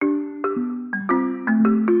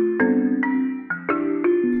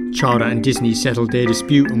Charter and Disney settled their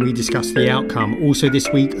dispute and we discussed the outcome. Also this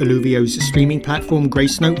week, Eluvio's streaming platform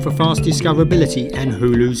Gracenote for fast discoverability and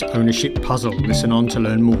Hulu's ownership puzzle. Listen on to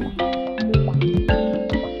learn more.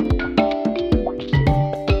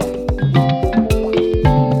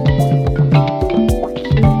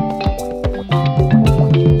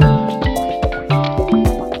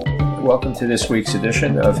 Welcome to this week's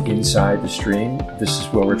edition of Inside the Stream. This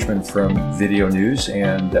is Will Richmond from Video News,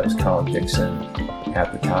 and that was Colin Dixon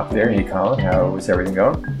at the top there. Hey Colin, how is everything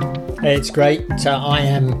going? It's great. I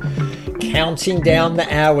am counting down the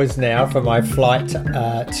hours now for my flight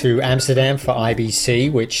to Amsterdam for IBC,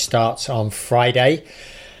 which starts on Friday.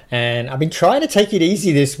 And I've been trying to take it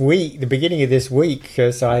easy this week, the beginning of this week,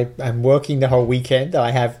 because I am working the whole weekend.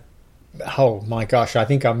 I have, oh my gosh, I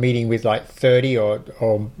think I'm meeting with like 30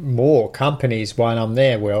 or more companies while I'm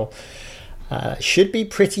there, Will. Should be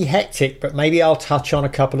pretty hectic, but maybe I'll touch on a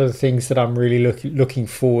couple of the things that I'm really looking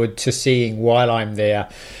forward to seeing while I'm there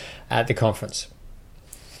at the conference.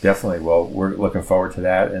 Definitely. Well, we're looking forward to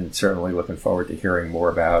that, and certainly looking forward to hearing more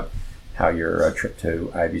about how your trip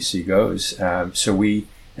to IBC goes. So we,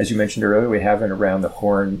 as you mentioned earlier, we have an Around the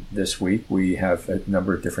Horn this week. We have a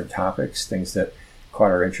number of different topics, things that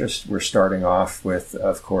caught our interest. We're starting off with,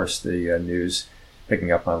 of course, the news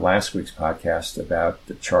picking up on last week's podcast about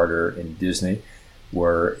the Charter and Disney.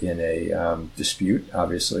 Were in a dispute,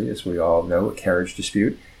 obviously, as we all know, a carriage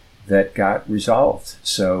dispute that got resolved.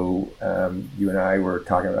 So you and I were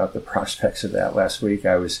talking about the prospects of that last week.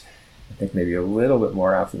 I was, I think, maybe a little bit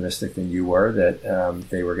more optimistic than you were that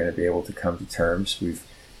they were going to be able to come to terms. We've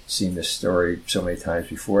seen this story so many times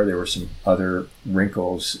before. There were some other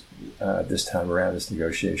wrinkles this time around this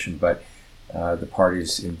negotiation, but the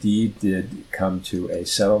parties indeed did come to a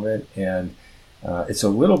settlement, and it's a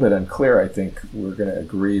little bit unclear. I think we're going to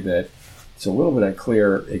agree that it's a little bit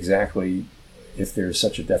unclear exactly if there's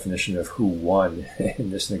such a definition of who won in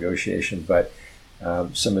this negotiation, but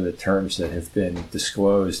some of the terms that have been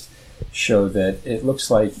disclosed show that it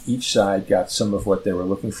looks like each side got some of what they were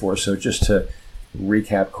looking for. So just to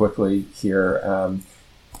recap quickly here,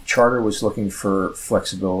 Charter was looking for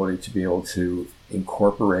flexibility to be able to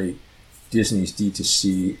incorporate Disney's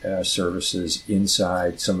D2C services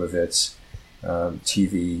inside some of its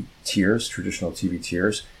TV tiers, traditional TV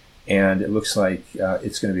tiers. And it looks like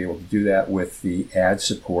it's going to be able to do that with the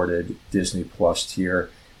ad-supported Disney Plus tier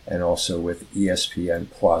and also with ESPN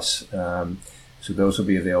Plus. So those will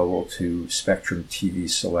be available to Spectrum TV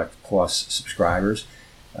Select Plus subscribers.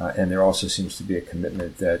 And there also seems to be a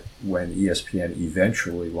commitment that when ESPN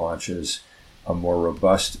eventually launches a more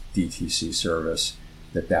robust DTC service,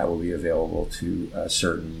 that will be available to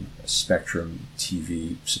certain Spectrum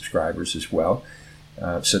TV subscribers as well.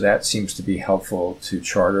 So that seems to be helpful to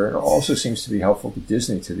Charter, and also seems to be helpful to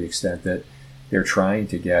Disney to the extent that they're trying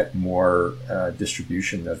to get more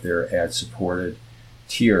distribution of their ad-supported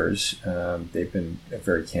tiers. They've been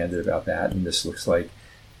very candid about that, and this looks like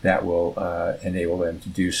that will enable them to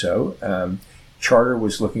do so. Charter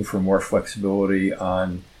was looking for more flexibility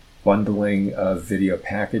on bundling of video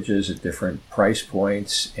packages at different price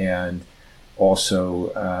points, and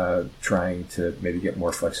also trying to maybe get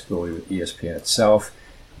more flexibility with ESPN itself.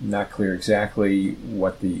 Not clear exactly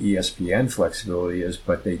what the ESPN flexibility is,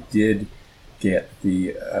 but they did get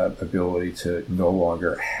the ability to no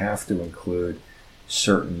longer have to include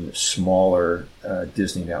certain smaller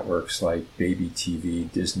Disney networks like Baby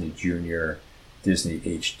TV, Disney Junior, Disney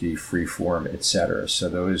HD, Freeform, etc. So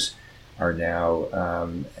those are now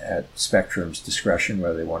at Spectrum's discretion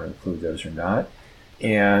whether they want to include those or not.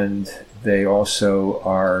 And they also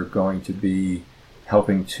are going to be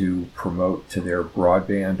helping to promote to their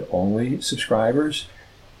broadband-only subscribers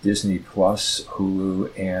Disney Plus,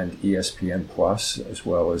 Hulu, and ESPN Plus, as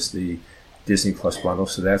well as the Disney Plus bundle,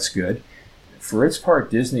 so that's good. For its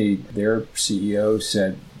part, Disney, their CEO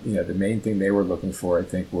said, the main thing they were looking for, I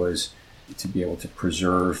think, was to be able to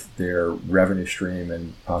preserve their revenue stream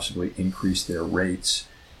and possibly increase their rates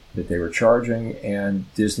that they were charging.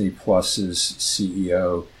 And Disney Plus's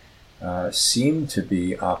CEO seemed to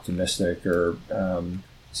be optimistic, or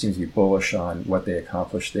seemed to be bullish on what they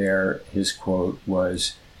accomplished there. His quote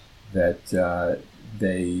was that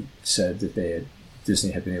they said that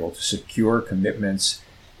Disney had been able to secure commitments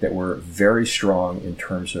that were very strong in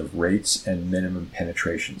terms of rates and minimum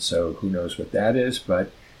penetration. So who knows what that is,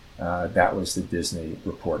 but that was the Disney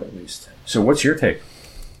report at least. So what's your take?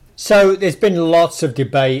 So there's been lots of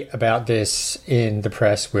debate about this in the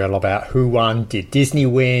press, Will, about who won. Did Disney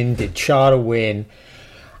win? Did Charter win?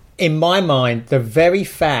 In my mind, the very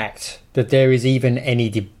fact that there is even any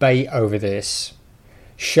debate over this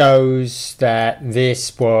shows that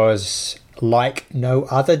this was like no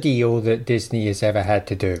other deal that Disney has ever had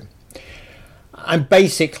to do. And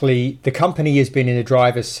basically, the company has been in the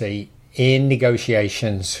driver's seat in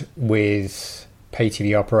negotiations with pay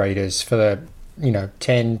TV operators for the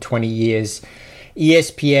 10, 20 years.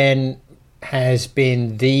 ESPN has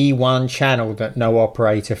been the one channel that no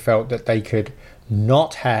operator felt that they could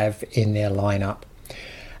not have in their lineup.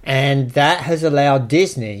 And that has allowed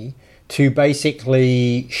Disney to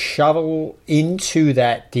basically shovel into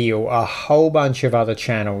that deal a whole bunch of other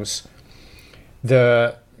channels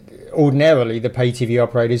that ordinarily the pay TV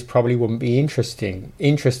operators probably wouldn't be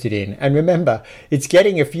interested in. And remember, it's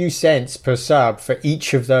getting a few cents per sub for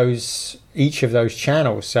each of those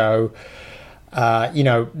channels. So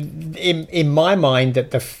in my mind,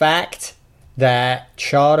 that the fact that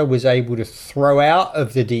Charter was able to throw out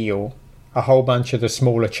of the deal a whole bunch of the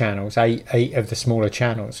smaller channels, eight of the smaller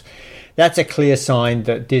channels, that's a clear sign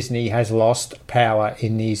that Disney has lost power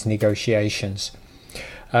in these negotiations.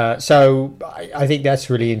 So I think that's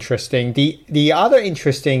really interesting. The other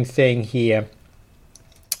interesting thing here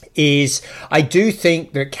is I do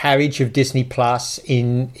think that carriage of Disney Plus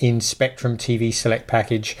in Spectrum TV Select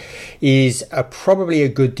package is probably a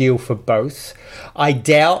good deal for both. I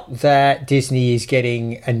doubt that Disney is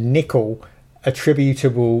getting a nickel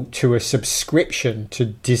attributable to a subscription to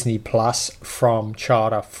Disney Plus from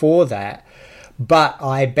Charter for that, but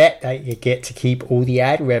I bet they get to keep all the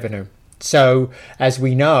ad revenue. So, as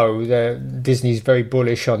we know, Disney's very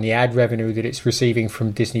bullish on the ad revenue that it's receiving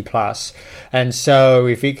from Disney Plus. And so,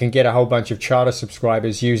 if it can get a whole bunch of Charter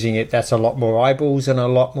subscribers using it, that's a lot more eyeballs and a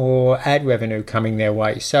lot more ad revenue coming their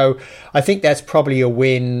way. So, I think that's probably a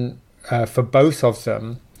win for both of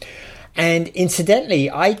them. And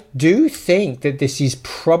incidentally, I do think that this is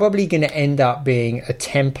probably going to end up being a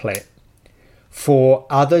template for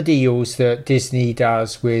other deals that Disney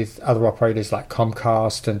does with other operators like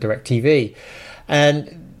Comcast and DirecTV.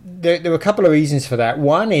 And there are a couple of reasons for that.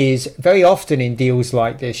 One is, very often in deals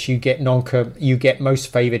like this, you get most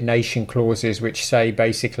favored nation clauses, which say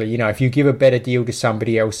basically, if you give a better deal to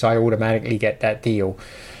somebody else, I automatically get that deal.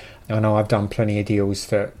 I know I've done plenty of deals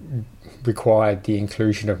that required the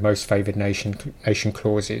inclusion of most favored nation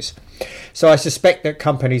clauses. So I suspect that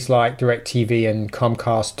companies like DirecTV and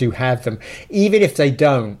Comcast do have them. Even if they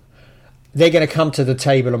don't, they're going to come to the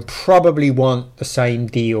table and probably want the same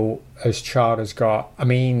deal as Charter's got. I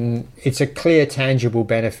mean, it's a clear, tangible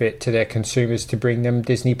benefit to their consumers to bring them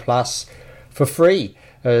Disney Plus for free,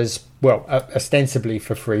 as well, ostensibly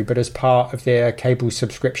for free, but as part of their cable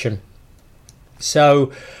subscription.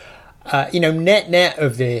 So, net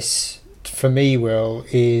of this, for me, Will,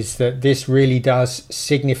 is that this really does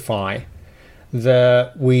signify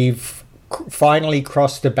that we've finally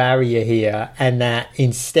crossed the barrier here, and that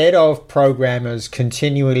instead of programmers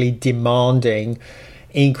continually demanding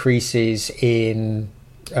increases in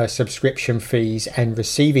subscription fees and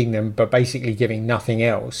receiving them, but basically giving nothing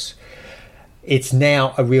else, it's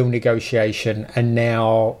now a real negotiation, and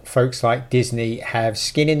now folks like Disney have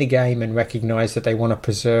skin in the game and recognize that they want to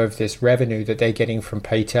preserve this revenue that they're getting from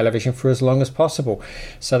pay television for as long as possible.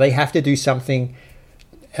 So they have to do something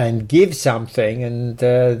and give something, and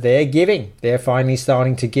they're giving. They're finally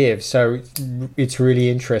starting to give. So it's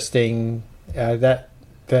really interesting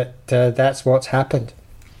that's what's happened.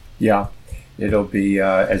 Yeah, it'll be,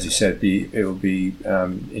 as you said, it'll be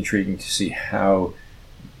intriguing to see how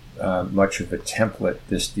much of a template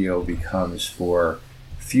this deal becomes for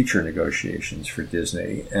future negotiations for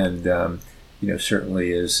Disney, and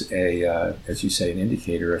certainly is as you say, an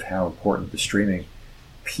indicator of how important the streaming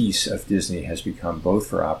piece of Disney has become, both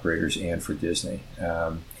for operators and for Disney.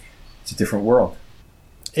 It's a different world.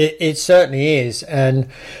 It certainly is, and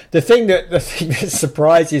the thing that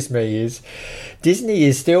surprises me is Disney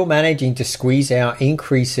is still managing to squeeze out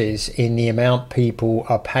increases in the amount people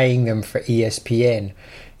are paying them for ESPN.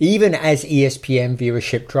 Even as ESPN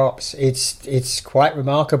viewership drops, it's quite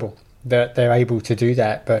remarkable that they're able to do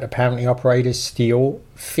that. But apparently operators still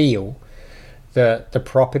feel that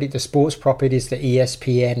the sports properties that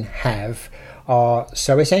ESPN have are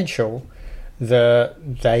so essential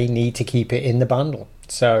that they need to keep it in the bundle.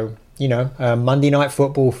 So, Monday Night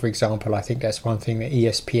Football, for example, I think that's one thing that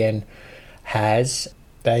ESPN has.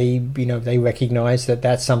 They recognize that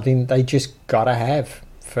that's something they just gotta have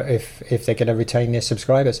if they're going to retain their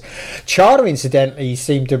subscribers. Charter, incidentally,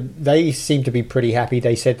 seem to be pretty happy.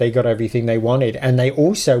 They said they got everything they wanted, and they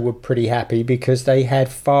also were pretty happy because they had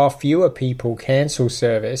far fewer people cancel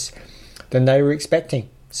service than they were expecting.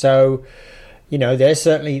 So, they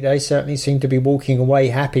certainly seem to be walking away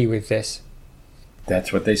happy with this.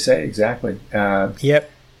 That's what they say, exactly. Yep.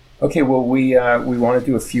 Okay, well, we want to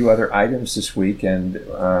do a few other items this week, and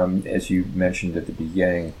as you mentioned at the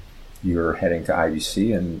beginning, you're heading to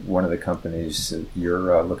IBC, and one of the companies that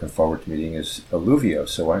you're looking forward to meeting is Eluvio.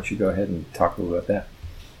 So why don't you go ahead and talk a little about that?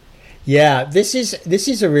 Yeah, this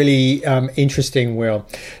is a really interesting, Will.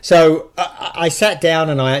 So I sat down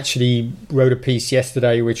and I actually wrote a piece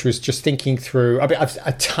yesterday, which was just thinking through. I mean,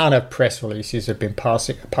 a ton of press releases have been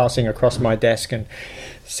passing across my desk, and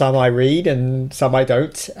some I read and some I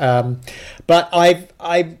don't. But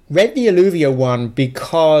I read the Eluvio one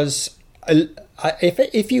because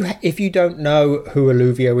if you don't know who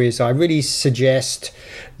Eluvio is, I really suggest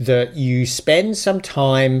that you spend some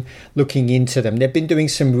time looking into them. They've been doing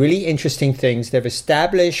some really interesting things. They've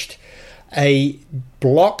established a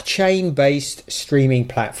blockchain-based streaming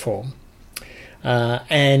platform,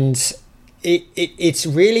 and it's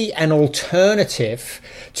really an alternative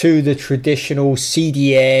to the traditional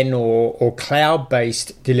CDN or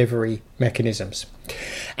cloud-based delivery mechanisms.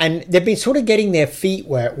 And they've been sort of getting their feet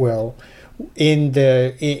wet, Will, in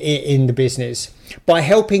the business by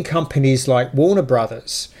helping companies like Warner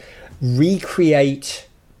Brothers recreate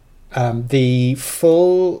the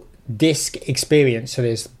full disc experience. So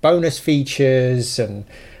there's bonus features and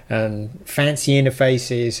fancy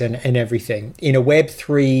interfaces and everything in a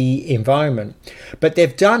Web3 environment. But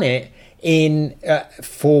they've done it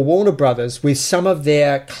for Warner Brothers with some of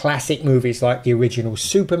their classic movies, like the original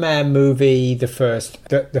Superman movie, the first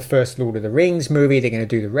Lord of the Rings movie. They're going to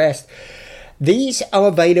do the rest. These are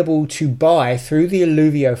available to buy through the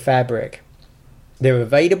Eluvio fabric. They're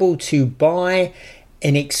available to buy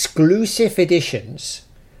in exclusive editions.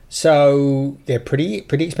 So they're pretty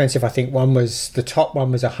expensive. I think the top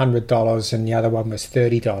one was $100 and the other one was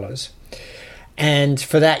 $30. And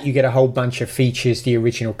for that, you get a whole bunch of features, the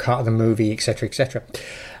original cut of the movie, etc., etc.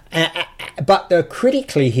 But the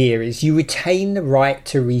critically here is you retain the right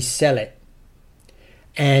to resell it.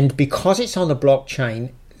 And because it's on the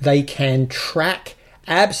blockchain, they can track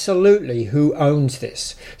absolutely who owns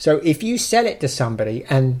this. So if you sell it to somebody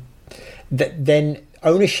and then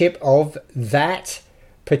ownership of that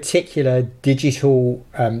particular digital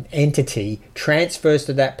entity transfers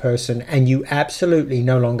to that person, and you absolutely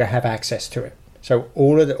no longer have access to it. So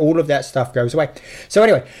all of that stuff goes away. So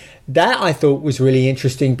anyway, that I thought was really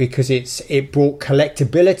interesting because it brought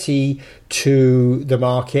collectability to the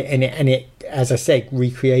market, and it, as I said,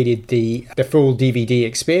 recreated the full DVD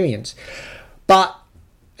experience. But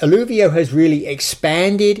Eluvio has really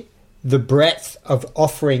expanded the breadth of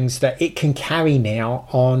offerings that it can carry now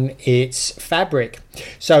on its fabric.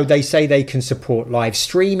 So they say they can support live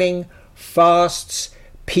streaming, fasts,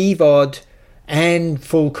 PVOD, and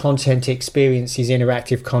full content experiences,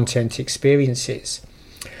 interactive content experiences.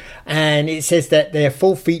 And it says that their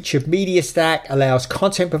full-featured media stack allows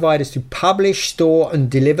content providers to publish, store, and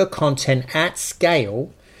deliver content at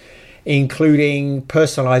scale, including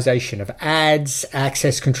personalization of ads,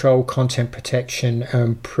 access control, content protection,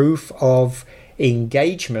 and proof of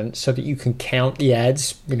engagement, so that you can count the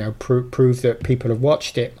ads, prove that people have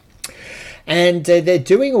watched it. And they're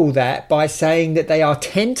doing all that by saying that they are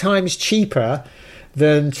 10 times cheaper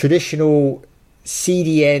than traditional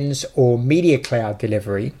CDNs or media cloud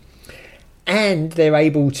delivery. And they're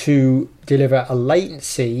able to deliver a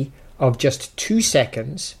latency of just 2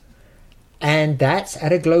 seconds. And that's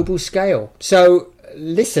at a global scale. So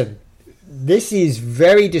listen, this is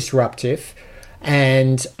very disruptive.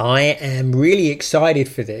 And I am really excited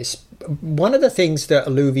for this. One of the things that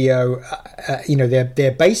Eluvio,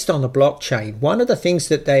 they're based on the blockchain. One of the things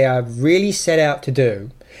that they are really set out to do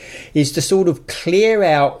is to sort of clear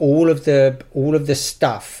out all of the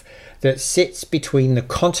stuff that sits between the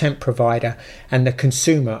content provider and the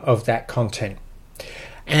consumer of that content.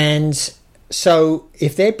 And so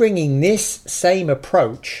if they're bringing this same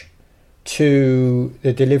approach to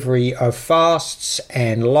the delivery of fasts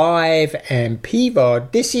and live and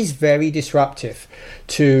PVOD, this is very disruptive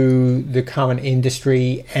to the current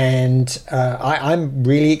industry, and I'm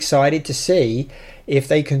really excited to see if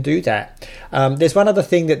they can do that. There's one other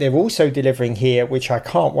thing that they're also delivering here, which I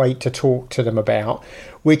can't wait to talk to them about,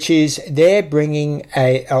 which is they're bringing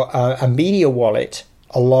a media wallet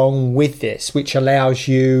along with this, which allows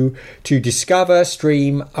you to discover,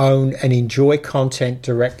 stream, own, and enjoy content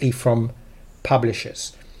directly from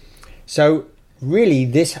publishers. So really,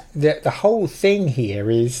 the whole thing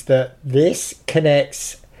here is that this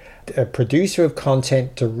connects a producer of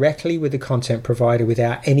content directly with the content provider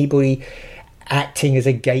without anybody acting as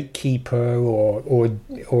a gatekeeper or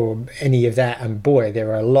any of that. And boy, there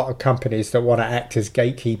are a lot of companies that want to act as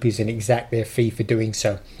gatekeepers and exact their fee for doing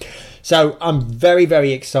so. So I'm very,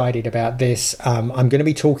 very excited about this. I'm going to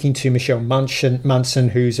be talking to Michelle Munson,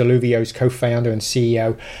 who's Eluvio's co-founder and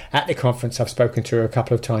CEO, at the conference. I've spoken to her a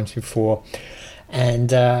couple of times before,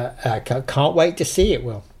 and I can't wait to see it,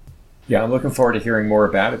 Will. Yeah, I'm looking forward to hearing more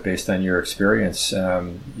about it based on your experience.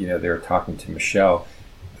 They're talking to Michelle.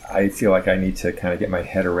 I feel like I need to kind of get my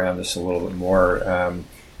head around this a little bit more.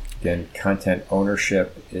 Again, content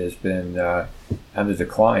ownership has been on the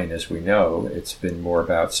decline, as we know. It's been more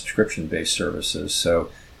about subscription-based services.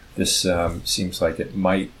 So this seems like it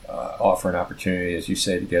might offer an opportunity, as you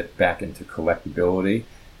say, to get back into collectability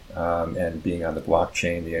and being on the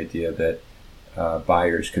blockchain, the idea that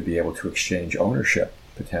buyers could be able to exchange ownership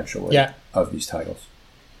potentially of these titles.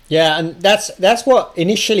 Yeah, and that's what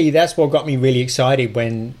got me really excited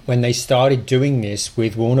when they started doing this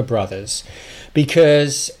with Warner Brothers,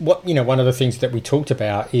 because one of the things that we talked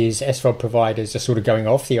about is SVOD providers are sort of going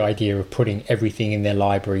off the idea of putting everything in their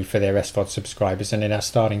library for their SVOD subscribers, and they're now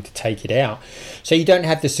starting to take it out. So you don't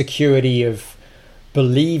have the security of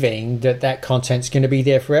believing that content's going to be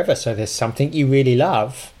there forever. So there's something you really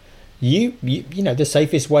love. The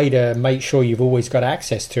safest way to make sure you've always got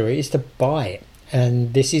access to it is to buy it.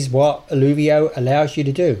 And this is what Eluvio allows you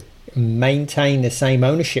to do. Maintain the same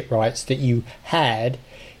ownership rights that you had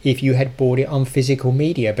if you had bought it on physical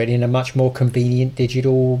media, but in a much more convenient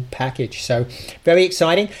digital package. So very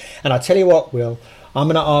exciting. And I'll tell you what, Will, I'm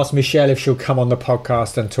going to ask Michelle if she'll come on the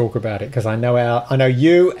podcast and talk about it, because I know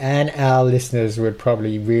you and our listeners would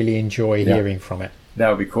probably really enjoy hearing from it. That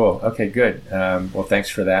would be cool. Okay, good. Well, thanks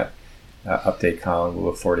for that update, Colin. We'll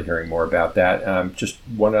look forward to hearing more about that. Just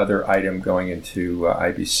one other item going into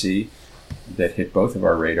IBC that hit both of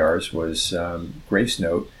our radars was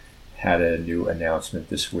Gracenote had a new announcement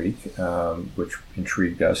this week, which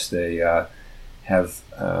intrigued us. They have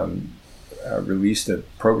released a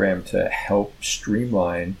program to help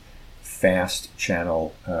streamline fast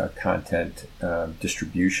channel content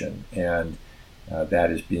distribution, and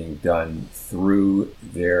that is being done through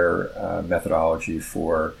their methodology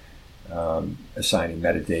for assigning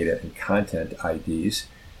metadata and content IDs.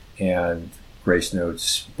 And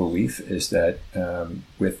Gracenote's belief is that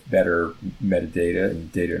with better metadata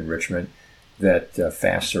and data enrichment, that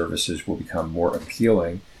fast services will become more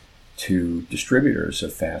appealing to distributors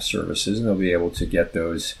of fast services, and they'll be able to get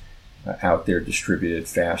those out there distributed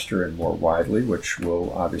faster and more widely, which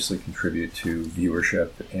will obviously contribute to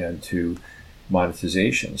viewership and to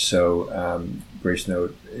monetization. So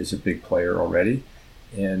Gracenote is a big player already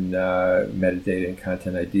in metadata and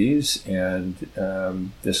content IDs, and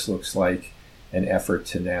this looks like an effort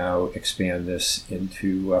to now expand this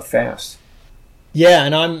into fast. Yeah,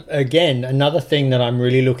 and another thing that I'm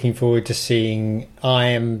really looking forward to seeing.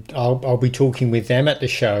 I'll be talking with them at the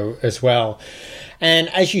show as well. And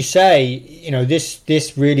as you say,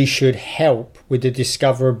 this really should help with the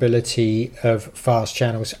discoverability of fast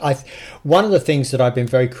channels. One of the things that I've been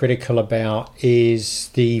very critical about is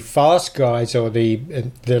the fast guides, or the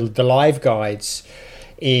live guides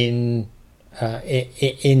in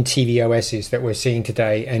tvOSs that we're seeing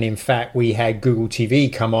today. And in fact, we had Google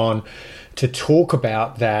TV come on to talk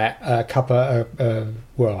about that I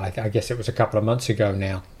guess it was a couple of months ago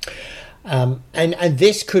now. And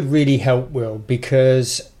this could really help, Will,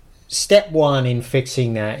 because step one in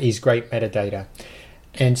fixing that is great metadata.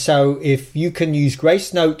 And so if you can use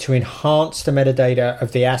Gracenote to enhance the metadata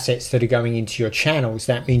of the assets that are going into your channels,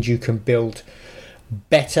 that means you can build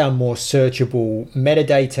better, more searchable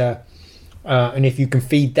metadata. And if you can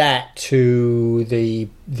feed that to the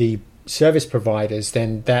service providers,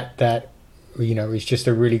 then that is just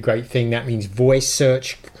a really great thing. That means voice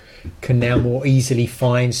search can now more easily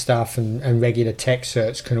find stuff, and regular text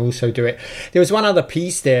search can also do it. There was one other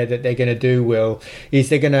piece there that they're going to do, Will, is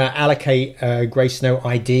they're going to allocate a Gracenote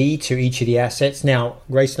ID to each of the assets. Now,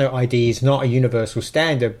 Gracenote ID is not a universal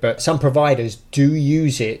standard, but some providers do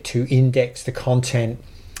use it to index the content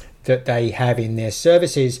that they have in their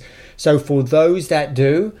services. So for those that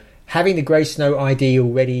do, having the Gracenote ID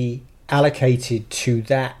already allocated to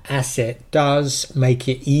that asset does make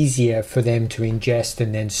it easier for them to ingest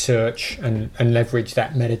and then search and leverage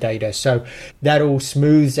that metadata. So that all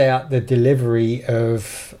smooths out the delivery of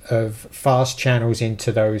fast channels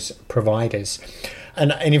into those providers.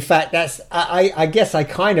 And in fact, I guess I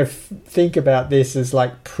kind of think about this as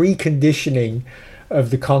like preconditioning of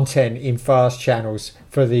the content in fast channels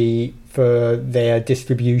for their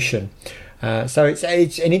distribution. So it's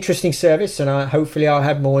an interesting service, and hopefully I'll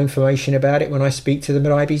have more information about it when I speak to them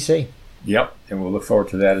at IBC. Yep, and we'll look forward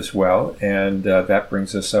to that as well. And that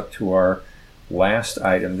brings us up to our last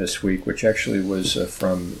item this week, which actually was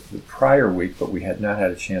from the prior week, but we had not had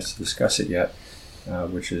a chance to discuss it yet.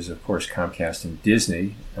 which is, of course, Comcast and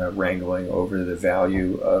Disney wrangling over the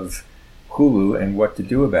value of Hulu and what to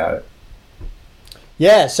do about it.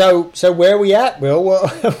 Yeah, so where are we at, Will?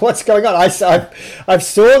 What's going on? I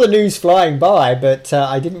saw the news flying by, but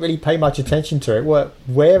I didn't really pay much attention to it.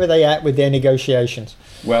 Where are they at with their negotiations?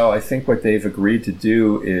 Well, I think what they've agreed to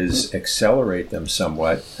do is accelerate them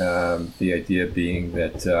somewhat. The idea being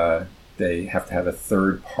that they have to have a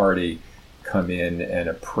third party come in and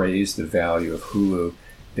appraise the value of Hulu.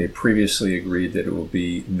 They previously agreed that it will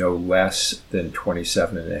be no less than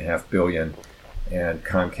 $27.5 billion. And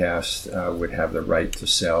Comcast would have the right to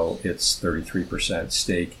sell its 33%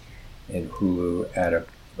 stake in Hulu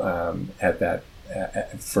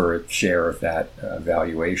for a share of that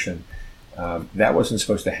valuation. That wasn't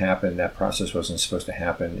supposed to happen. That process wasn't supposed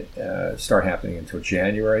to start happening until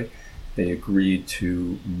January. They agreed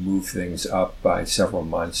to move things up by several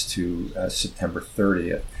months to September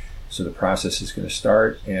 30th. So the process is going to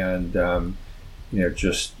start, and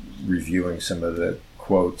just reviewing some of the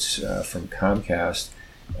quotes from Comcast,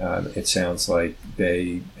 it sounds like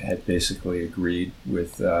they had basically agreed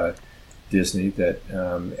with Disney that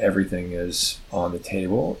everything is on the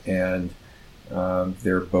table, and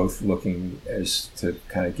they're both looking as to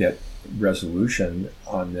kind of get resolution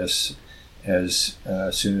on this as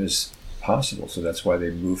soon as possible. So that's why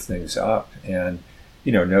they move things up. And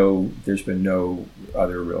there's been no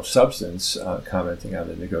other real substance commenting on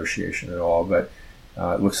the negotiation at all, but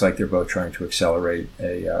it looks like they're both trying to accelerate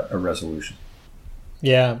a resolution.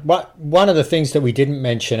 Yeah. One of the things that we didn't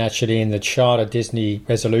mention actually in the Charter Disney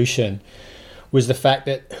resolution was the fact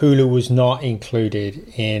that Hulu was not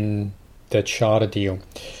included in the Charter deal.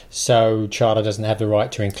 So Charter doesn't have the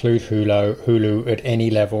right to include Hulu at any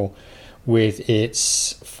level with its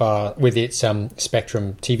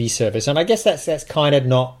Spectrum TV service. And I guess that's kind of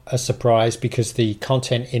not a surprise, because the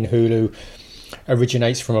content in Hulu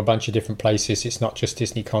originates from a bunch of different places. It's not just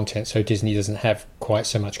Disney content, so Disney doesn't have quite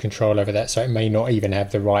so much control over that, so it may not even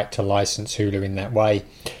have the right to license Hulu in that way.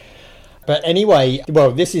 But anyway,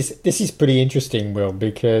 well, this is pretty interesting, Will,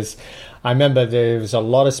 because I remember there was a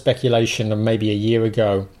lot of speculation maybe a year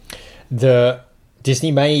ago that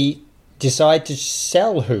Disney may decide to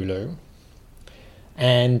sell Hulu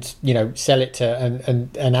and sell it to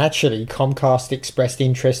and actually Comcast expressed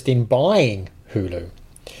interest in buying Hulu.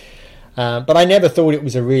 But I never thought it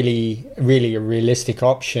was a really a realistic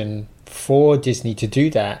option for Disney to do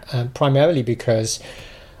that, primarily because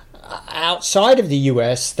outside of the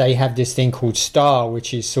US, they have this thing called Star,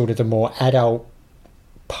 which is sort of the more adult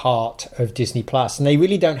part of Disney Plus, and they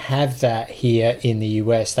really don't have that here in the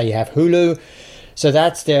US. They have Hulu, so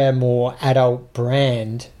that's their more adult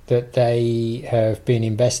brand that they have been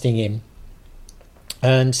investing in.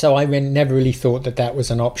 And so I never really thought that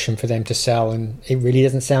was an option for them to sell, and it really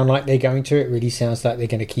doesn't sound like they're going to. It really sounds like they're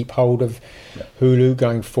going to keep hold of Hulu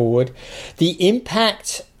going forward. The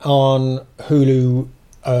impact on Hulu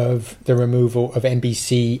of the removal of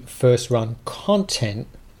NBC first-run content,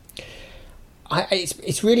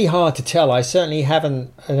 it's really hard to tell. I certainly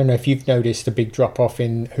haven't. I don't know if you've noticed a big drop-off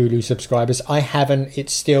in Hulu subscribers. I haven't.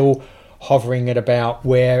 It's still hovering at about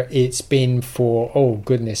where it's been for,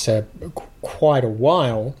 quite a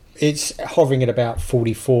while. It's hovering at about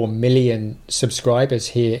 44 million subscribers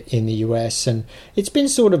here in the US, and it's been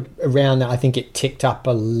sort of around that. I think it ticked up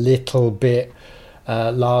a little bit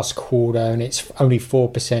last quarter, and it's only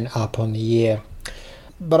 4% up on the year.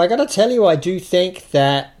 But I got to tell you, I do think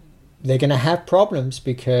that they're going to have problems,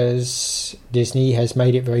 because Disney has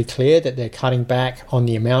made it very clear that they're cutting back on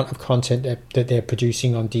the amount of content that they're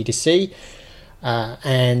producing on D2C.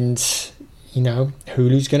 And,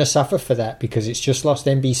 Hulu's going to suffer for that, because it's just lost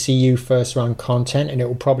NBCU first-run content, and it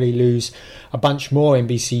will probably lose a bunch more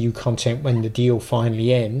NBCU content when the deal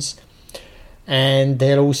finally ends. And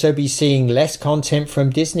they'll also be seeing less content from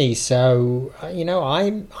Disney. So,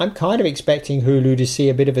 I'm kind of expecting Hulu to see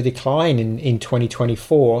a bit of a decline in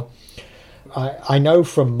 2024. I know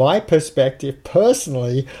from my perspective,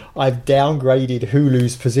 personally, I've downgraded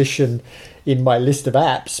Hulu's position in my list of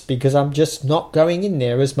apps, because I'm just not going in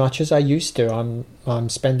there as much as I used to. I'm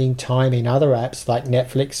spending time in other apps like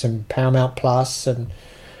Netflix and Paramount Plus and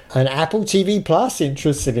Apple TV Plus,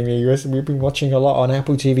 interestingly. We've been watching a lot on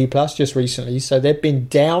Apple TV Plus just recently, so they've been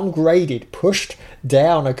downgraded, pushed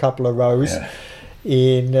down a couple of rows. Yeah.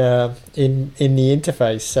 In the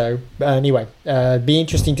interface. So anyway, be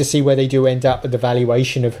interesting to see where they do end up with the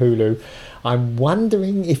valuation of Hulu. I'm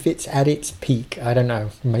wondering if it's at its peak. I don't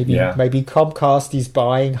know. Maybe Comcast is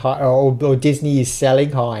buying high, or Disney is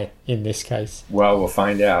selling high in this case. Well, we'll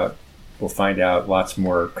find out. we'll find out lots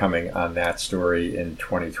more coming on that story in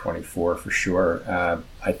 2024 for sure.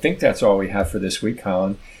 I think that's all we have for this week,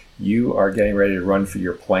 Colin. You are getting ready to run for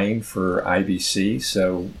your plane for IBC,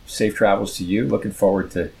 so safe travels to you. Looking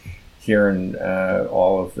forward to hearing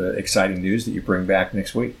all of the exciting news that you bring back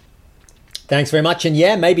next week. Thanks very much. And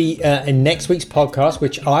yeah, maybe in next week's podcast,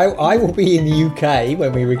 which I will be in the UK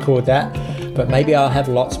when we record that, but maybe I'll have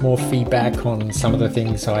lots more feedback on some of the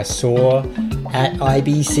things I saw at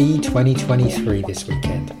IBC 2023 this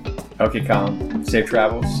weekend. Okay, Colin, safe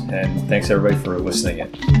travels, and thanks everybody for listening in.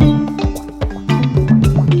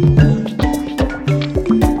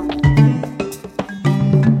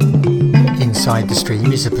 Inside the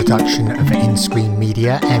Stream is a production of In-Screen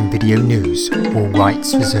Media and Video News, all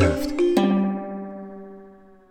rights reserved.